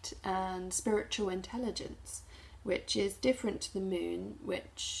light and spiritual intelligence, which is different to the moon,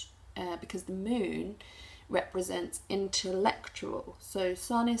 because the moon represents intellectual. So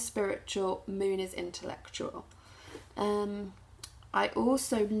sun is spiritual, moon is intellectual. I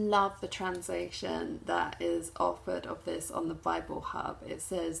also love the translation that is offered of this on the Bible Hub. It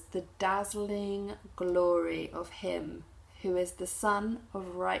says, the dazzling glory of him who is the Sun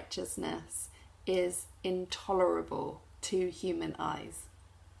of righteousness is intolerable to human eyes.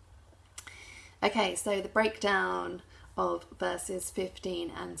 Okay, so the breakdown of verses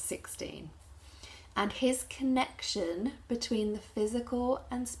 15 and 16. And his connection between the physical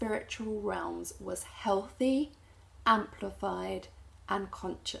and spiritual realms was healthy, amplified, and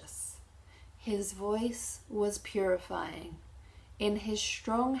conscious. His voice was purifying. In his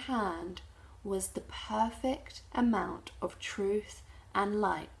strong hand was the perfect amount of truth and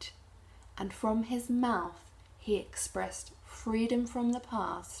light, and from his mouth he expressed freedom from the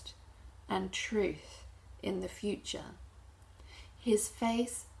past and truth in the future. His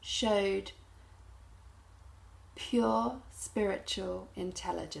face showed pure spiritual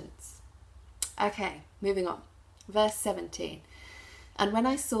intelligence. Okay, moving on. Verse 17. And when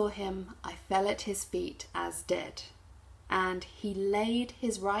I saw him, I fell at his feet as dead. And he laid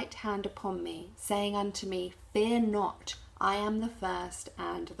his right hand upon me, saying unto me, Fear not, I am the first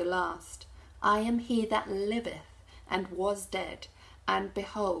and the last. I am he that liveth and was dead, and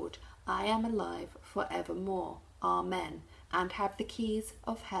behold, I am alive for evermore. Amen. And have the keys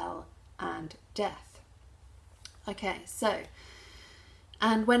of hell and death. Okay, so,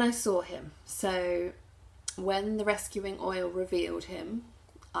 and when I saw him, so when the rescuing oil revealed him,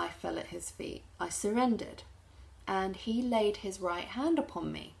 I fell at his feet. I surrendered, and he laid his right hand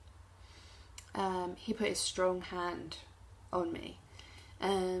upon me. He put his strong hand on me,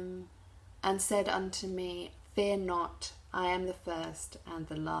 and said unto me, Fear not, I am the first and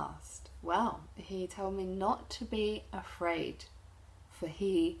the last. Well, he told me not to be afraid, for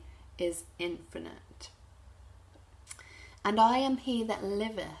he is infinite. And I am he that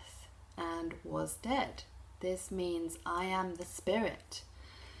liveth and was dead. This means I am the Spirit.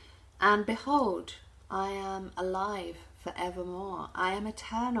 And behold, I am alive for evermore. I am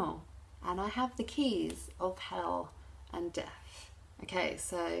eternal, and I have the keys of hell and death. Okay,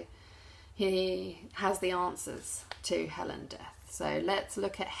 so he has the answers to hell and death. So let's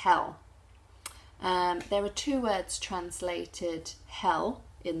look at hell. There are two words translated hell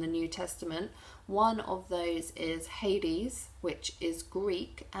in the New Testament. One of those is Hades, which is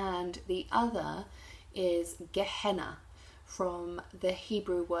Greek, and the other is Gehenna, from the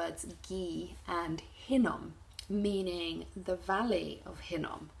Hebrew words Gi and Hinnom, meaning the valley of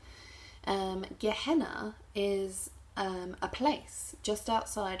Hinnom. Gehenna is a place just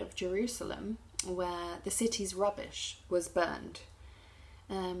outside of Jerusalem where the city's rubbish was burned.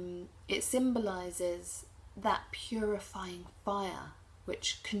 It symbolises that purifying fire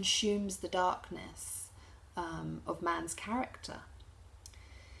which consumes the darkness of man's character.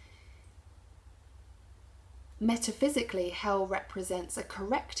 Metaphysically, hell represents a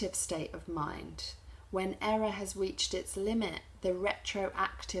corrective state of mind. When error has reached its limit, the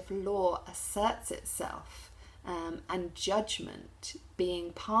retroactive law asserts itself, and judgment,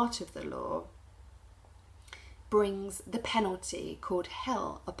 being part of the law, brings the penalty called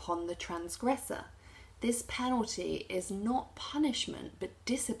hell upon the transgressor. This penalty is not punishment but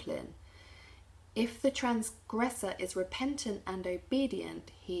discipline. If the transgressor is repentant and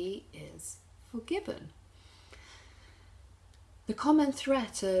obedient, he is forgiven. The common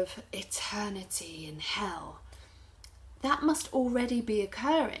threat of eternity in hell, that must already be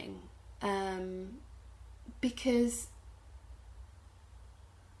occurring, because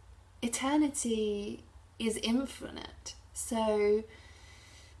eternity is infinite. So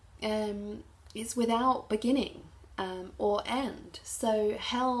it's without beginning or end. So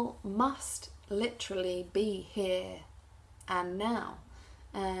hell must literally be here and now.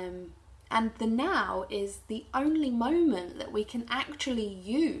 And the now is the only moment that we can actually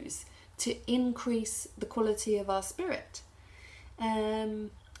use to increase the quality of our spirit.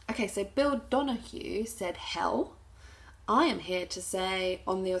 Okay, so Bill Donahue said hell. I am here to say,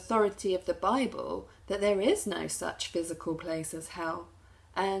 on the authority of the Bible, that there is no such physical place as hell,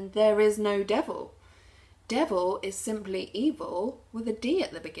 and there is no devil. Devil is simply evil with a D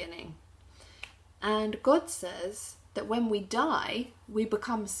at the beginning. And God says that when we die, we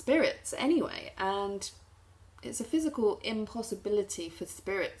become spirits anyway, and it's a physical impossibility for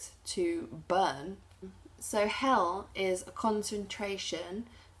spirits to burn. So hell is a concentration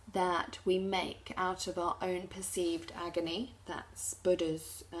that we make out of our own perceived agony. That's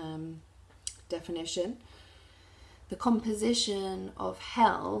Buddha's definition. The composition of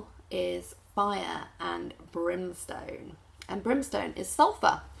hell is fire and brimstone is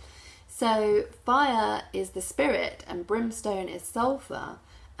sulfur. So fire is the spirit and brimstone is sulfur,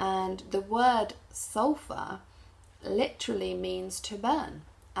 and the word sulfur literally means to burn,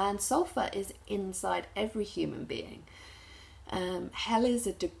 and sulfur is inside every human being. Hell is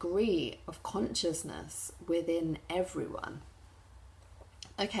a degree of consciousness within everyone.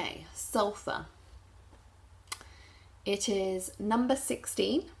 Okay, sulfur. It is number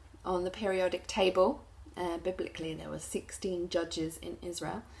 16 on the periodic table. Biblically, there were 16 judges in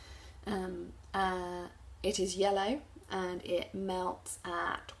Israel. It is yellow and it melts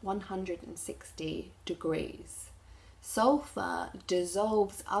at 160 degrees. Sulfur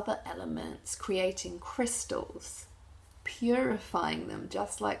dissolves other elements, creating crystals, purifying them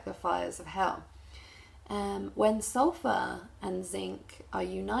just like the fires of hell. When sulfur and zinc are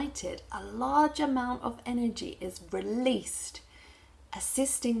united, a large amount of energy is released,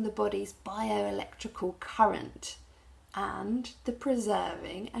 assisting the body's bioelectrical current and the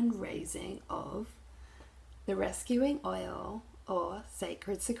preserving and raising of the rescuing oil or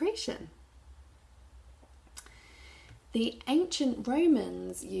sacred secretion. The ancient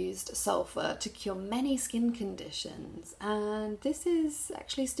Romans used sulfur to cure many skin conditions, and this is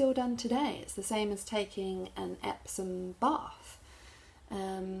actually still done today. It's the same as taking an Epsom bath.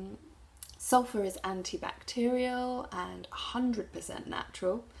 Sulfur is antibacterial and 100%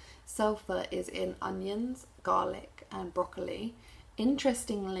 natural. Sulfur is in onions, garlic and broccoli.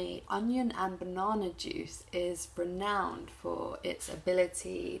 Interestingly, onion and banana juice is renowned for its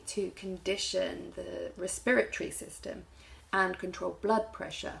ability to condition the respiratory system and control blood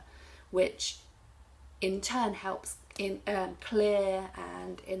pressure, which in turn helps clear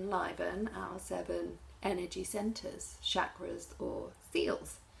and enliven our 7 energy centers, chakras or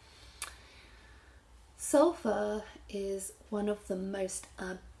seals. Sulfur is one of the most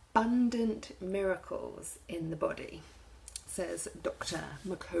abundant miracles in the body, says Dr.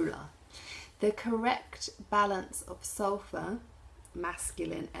 McCullough. The correct balance of sulfur,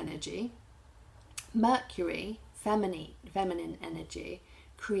 masculine energy, Mercury, feminine energy,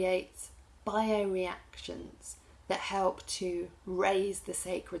 creates bioreactions that help to raise the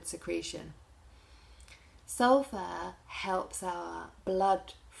sacred secretion. Sulfur helps our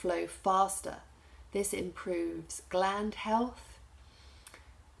blood flow faster. This improves gland health.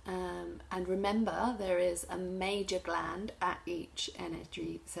 And remember, there is a major gland at each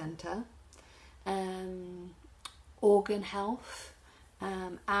energy center. Organ health,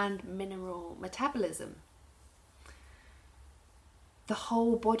 and mineral metabolism. The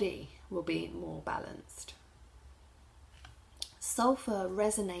whole body will be more balanced. Sulfur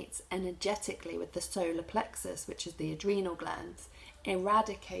resonates energetically with the solar plexus, which is the adrenal glands,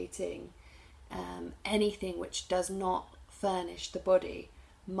 eradicating anything which does not furnish the body,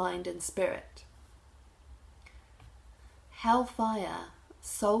 mind and spirit. Hellfire,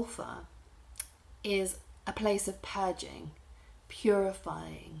 sulfur, is a place of purging,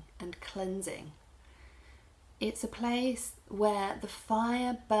 purifying and cleansing. It's a place where the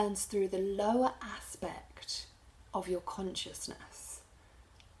fire burns through the lower aspect of your consciousness,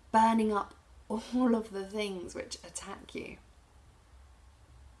 burning up all of the things which attack you.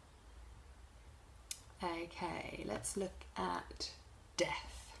 Okay, let's look at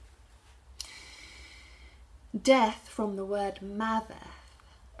death. Death, from the word maveth,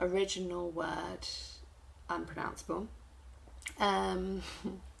 original word, unpronounceable.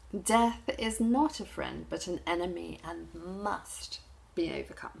 Death is not a friend but an enemy and must be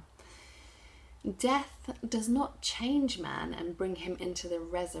overcome. Death does not change man and bring him into the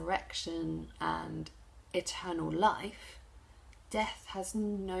resurrection and eternal life. Death has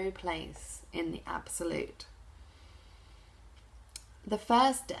no place in the absolute. The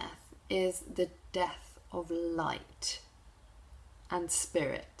first death is the death of light and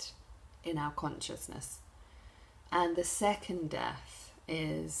spirit in our consciousness. And the second death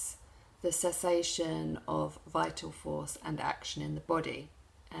is the cessation of vital force and action in the body.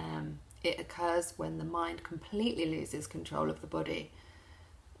 It occurs when the mind completely loses control of the body.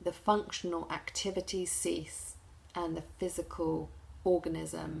 The functional activities cease and the physical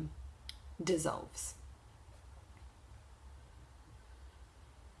organism dissolves.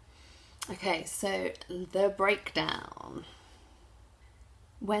 Okay, so the breakdown.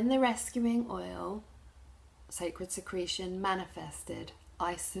 When the rescuing oil, sacred secretion, manifested,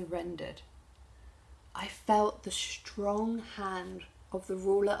 I surrendered. I felt the strong hand of the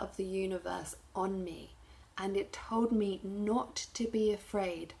ruler of the universe on me, and it told me not to be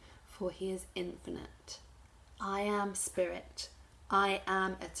afraid, for he is infinite. I am spirit, I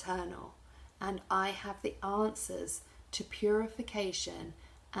am eternal, and I have the answers to purification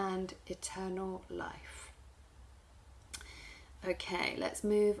and eternal life. Okay, let's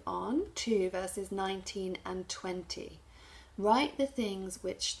move on to verses 19 and 20. Write the things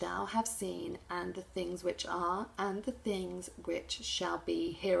which thou hast seen, and the things which are, and the things which shall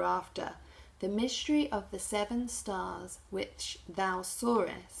be hereafter. The mystery of the 7 stars which thou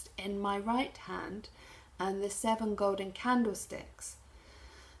sawest in my right hand, and the 7 golden candlesticks.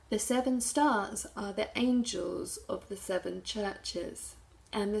 The 7 stars are the angels of the 7 churches,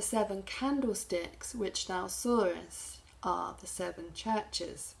 and the 7 candlesticks which thou sawest are the 7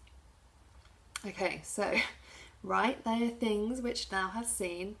 churches. Okay, so write the things which thou hast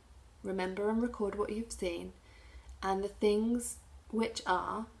seen, remember and record what you've seen, and the things which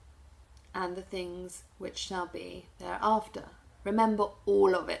are, and the things which shall be thereafter. Remember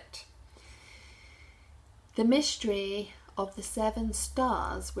all of it. The mystery of the 7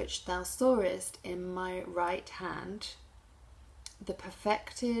 stars which thou sawest in my right hand, the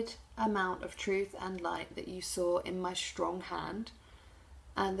perfected amount of truth and light that you saw in my strong hand,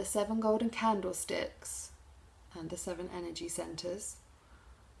 and the 7 golden candlesticks, and the 7 energy centers.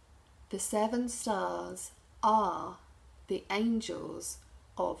 The 7 stars are the angels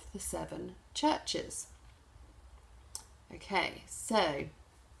of the 7 churches. Okay, so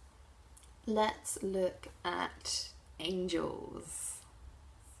let's look at angels.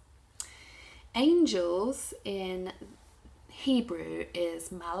 Angels in Hebrew is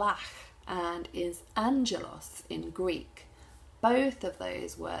malach and is angelos in Greek. Both of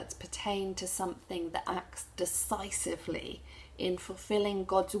those words pertain to something that acts decisively in fulfilling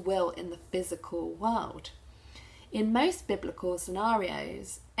God's will in the physical world. In most biblical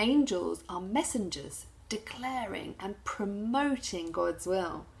scenarios, angels are messengers declaring and promoting God's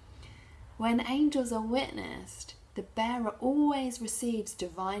will. When angels are witnessed, the bearer always receives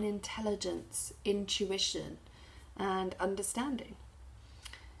divine intelligence, intuition, and understanding.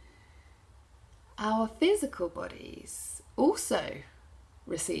 Our physical bodies also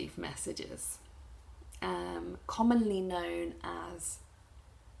receive messages, commonly known as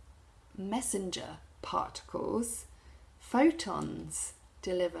messenger particles. Photons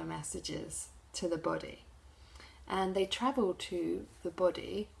deliver messages to the body, and they travel to the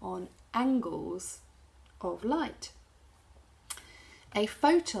body on angles of light. A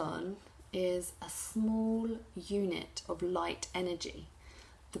photon is a small unit of light energy.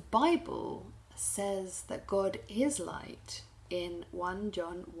 The Bible says that God is light in 1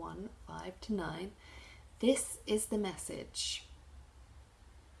 John 1, 5-9. This is the message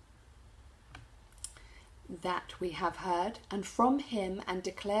that we have heard and from him and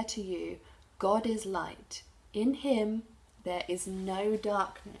declare to you, God is light. In him there is no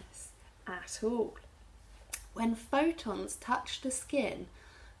darkness at all. When photons touch the skin,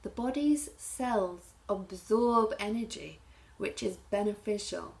 the body's cells absorb energy, which is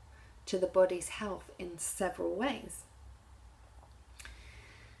beneficial to the body's health in several ways.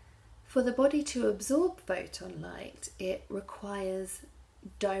 For the body to absorb photon light, it requires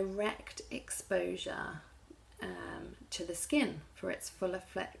direct exposure to the skin for its full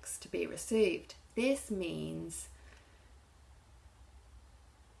effects to be received. This means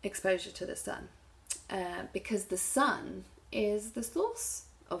exposure to the sun, because the sun is the source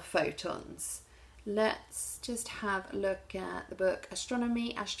of photons. Let's just have a look at the book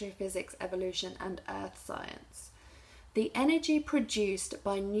Astronomy, Astrophysics, Evolution and Earth Science. The energy produced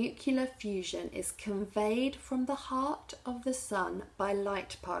by nuclear fusion is conveyed from the heart of the sun by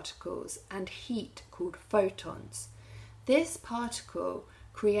light particles and heat called photons. This particle,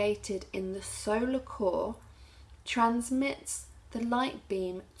 created in the solar core, transmits the light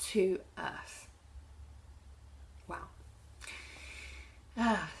beam to Earth. Wow.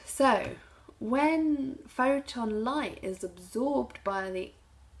 So, when photon light is absorbed by the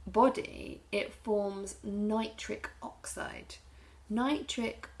body, it forms nitric oxide.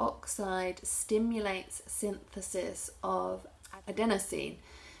 Nitric oxide stimulates synthesis of adenosine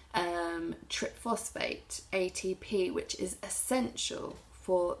triphosphate, ATP, which is essential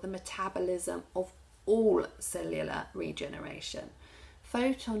for the metabolism of all cellular regeneration.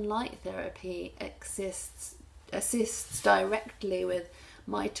 Photon light therapy assists directly with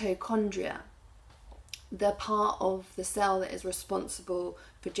mitochondria, the part of the cell that is responsible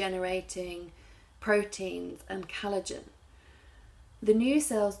for generating proteins and collagen. The new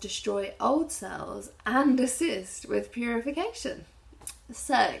cells destroy old cells and assist with purification.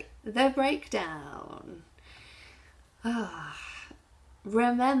 So, the breakdown.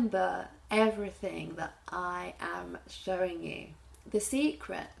 Remember everything that I am showing you. The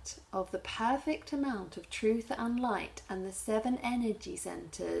secret of the perfect amount of truth and light and the 7 energy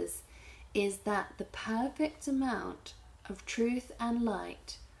centers is that the perfect amount of truth and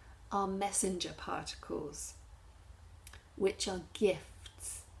light are messenger particles, which are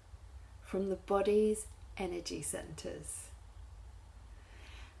gifts from the body's energy centers.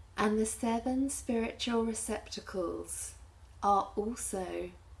 And the 7 spiritual receptacles are also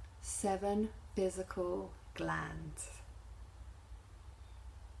 7 physical glands.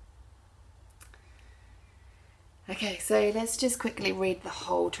 Okay, so let's just quickly read the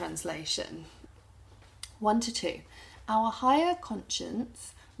whole translation. 1-2. Our higher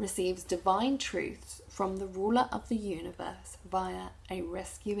conscience receives divine truths from the ruler of the universe via a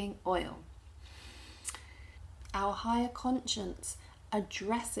rescuing oil. Our higher conscience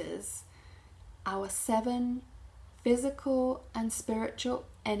addresses our 7 physical and spiritual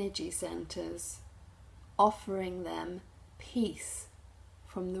energy centers, offering them peace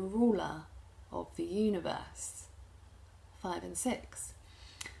from the ruler of the universe. 5 and 6.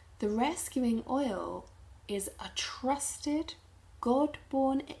 The rescuing oil is a trusted,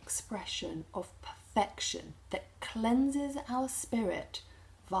 God-born expression of perfection that cleanses our spirit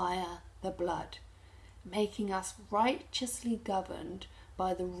via the blood, making us righteously governed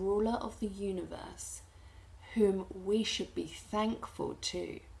by the ruler of the universe, whom we should be thankful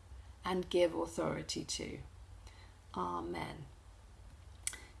to and give authority to. Amen.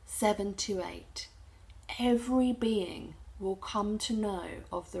 7-8. Every being will come to know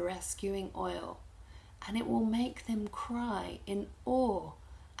of the rescuing oil, and it will make them cry in awe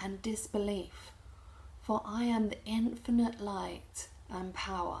and disbelief, for I am the infinite light and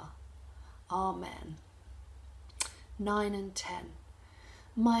power. Amen. 9 and 10.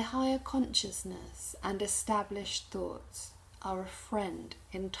 My higher consciousness and established thoughts are a friend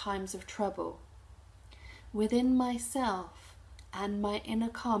in times of trouble. Within myself and my inner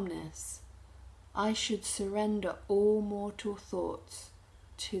calmness, I should surrender all mortal thoughts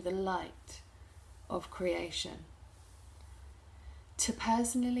to the light of creation, to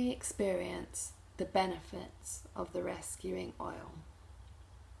personally experience the benefits of the rescuing oil.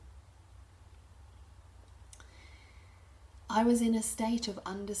 I was in a state of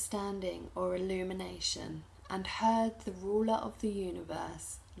understanding or illumination and heard the ruler of the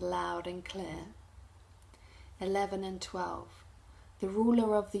universe loud and clear. 11 and 12. The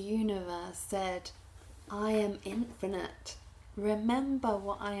ruler of the universe said, I am infinite remember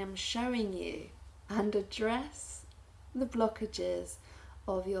what I am showing you and address the blockages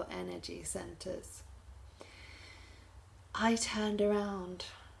of your energy centers. I turned around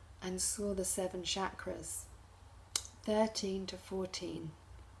and saw the 7 chakras, 13 to 14,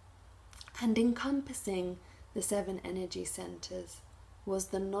 and encompassing the 7 energy centers was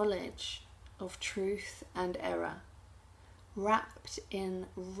the knowledge of truth and error, wrapped in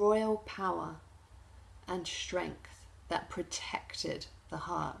royal power and strength that protected the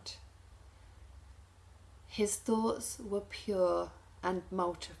heart. His thoughts were pure and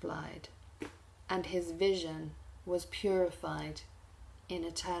multiplied, and his vision was purified in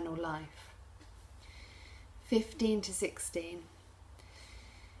eternal life. 15 to 16.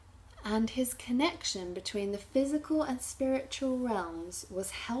 And his connection between the physical and spiritual realms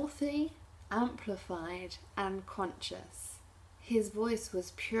was healthy, amplified, and conscious. His voice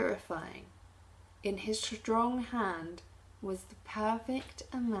was purifying. In his strong hand was the perfect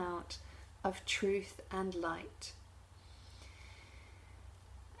amount of truth and light.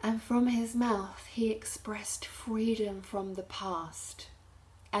 And from his mouth he expressed freedom from the past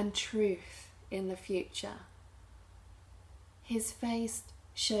and truth in the future. His face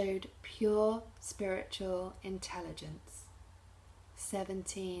showed pure spiritual intelligence.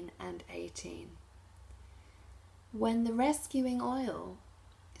 17 and 18. When the rescuing oil,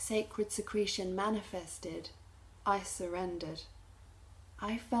 sacred secretion, manifested, I surrendered.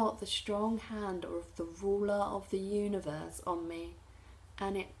 I felt the strong hand of the ruler of the universe on me,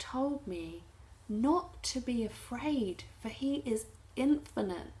 and it told me not to be afraid, for he is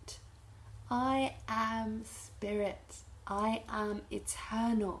infinite. I am spirit. I am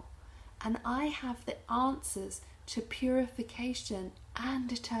eternal, and I have the answers to purification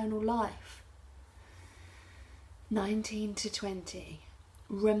and eternal life. 19 to 20.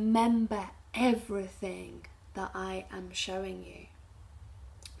 Remember everything that I am showing you.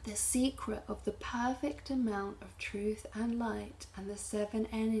 The secret of the perfect amount of truth and light and the 7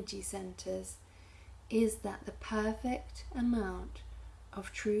 energy centers is that the perfect amount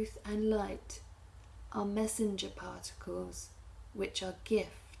of truth and light are messenger particles, which are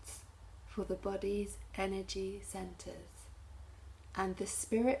gifts for the body's energy centers, and the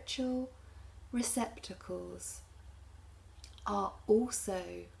spiritual receptacles are also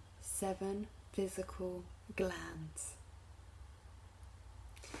 7 physical glands.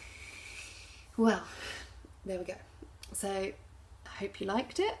 Well, there we go. So I hope you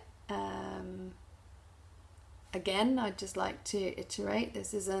liked it. Again, I'd just like to iterate,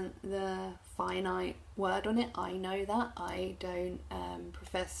 this isn't the finite word on it. I know that. I don't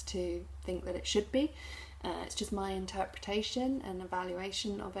profess to think that it should be. It's just my interpretation and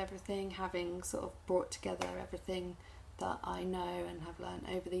evaluation of everything, having sort of brought together everything that I know and have learned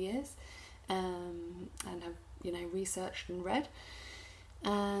over the years, and have, researched and read.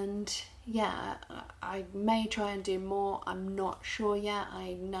 And yeah, I may try and do more. I'm not sure yet.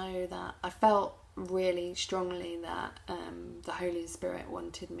 I know that I felt really strongly that the Holy Spirit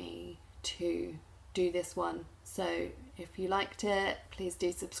wanted me to do this one. So if you liked it, please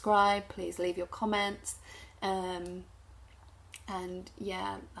do subscribe, please leave your comments, and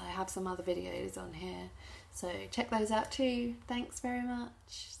yeah, I have some other videos on here, so check those out too. Thanks very much.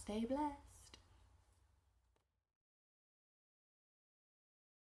 Stay blessed.